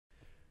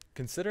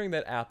Considering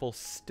that Apple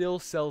still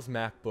sells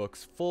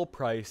MacBooks full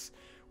price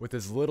with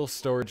as little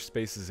storage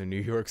space as a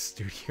New York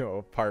studio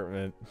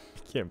apartment,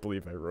 I can't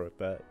believe I wrote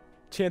that,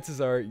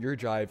 chances are your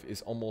drive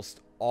is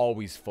almost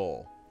always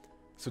full.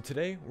 So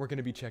today we're going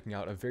to be checking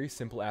out a very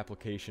simple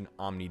application,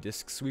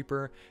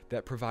 OmniDiskSweeper,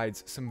 that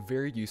provides some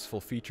very useful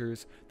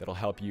features that'll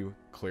help you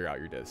clear out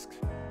your disks.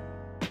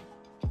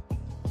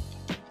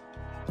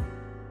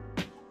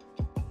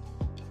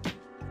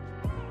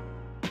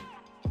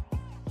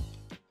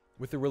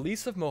 With the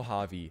release of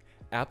Mojave,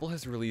 Apple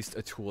has released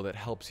a tool that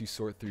helps you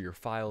sort through your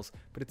files,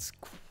 but it's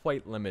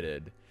quite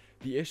limited.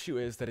 The issue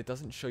is that it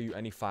doesn't show you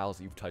any files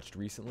that you've touched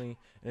recently,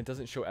 and it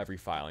doesn't show every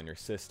file in your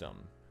system.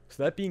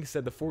 So that being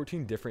said, the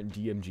 14 different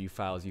DMG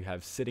files you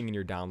have sitting in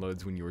your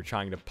downloads when you were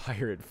trying to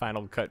pirate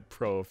Final Cut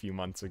Pro a few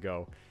months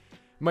ago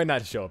might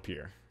not show up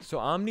here. So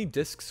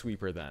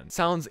OmniDiskSweeper then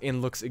sounds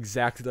and looks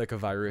exactly like a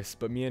virus,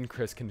 but me and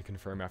Chris can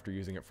confirm after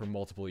using it for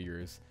multiple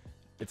years,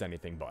 it's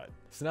anything but.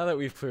 So now that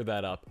we've cleared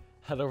that up,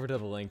 head over to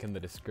the link in the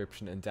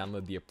description and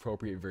download the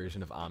appropriate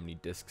version of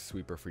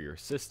OmniDiskSweeper for your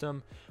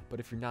system.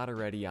 But if you're not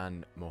already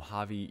on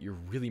Mojave, you're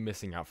really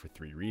missing out for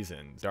 3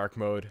 reasons. Dark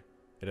mode,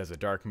 it has a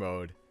dark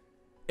mode,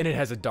 and it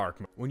has a dark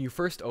mode. When you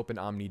first open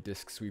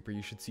OmniDiskSweeper,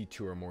 you should see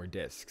 2 or more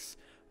disks,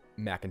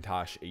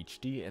 Macintosh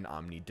HD and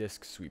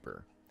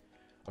OmniDiskSweeper.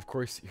 Of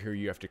course, here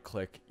you have to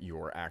click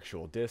your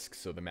actual disk,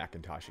 so the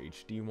Macintosh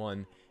HD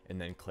one, and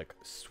then click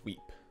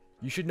Sweep.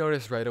 You should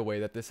notice right away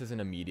that this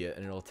isn't immediate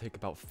and it'll take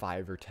about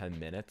 5 or 10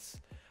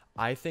 minutes.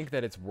 I think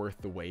that it's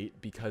worth the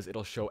wait because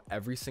it'll show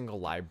every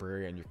single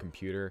library on your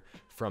computer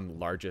from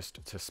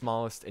largest to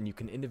smallest, and you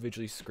can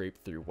individually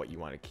scrape through what you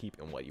want to keep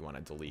and what you want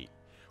to delete.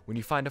 When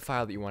you find a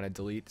file that you want to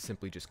delete,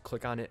 simply just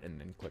click on it and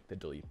then click the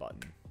delete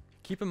button.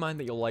 Keep in mind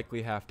that you'll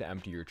likely have to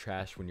empty your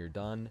trash when you're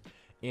done,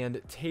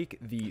 and take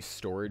the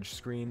storage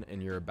screen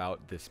in your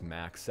About This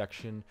Mac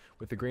section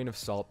with a grain of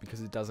salt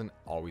because it doesn't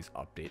always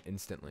update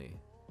instantly.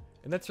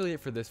 And that's really it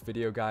for this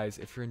video, guys.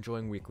 If you're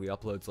enjoying weekly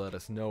uploads, let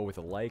us know with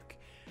a like,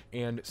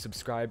 and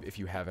subscribe if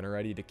you haven't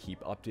already to keep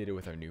updated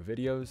with our new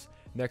videos.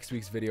 Next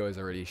week's video is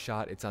already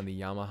shot. It's on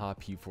the Yamaha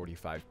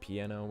P45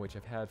 piano, which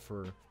I've had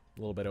for a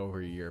little bit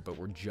over a year, but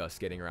we're just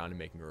getting around to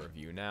making a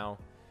review now.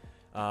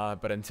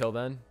 But until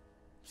then,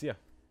 see ya.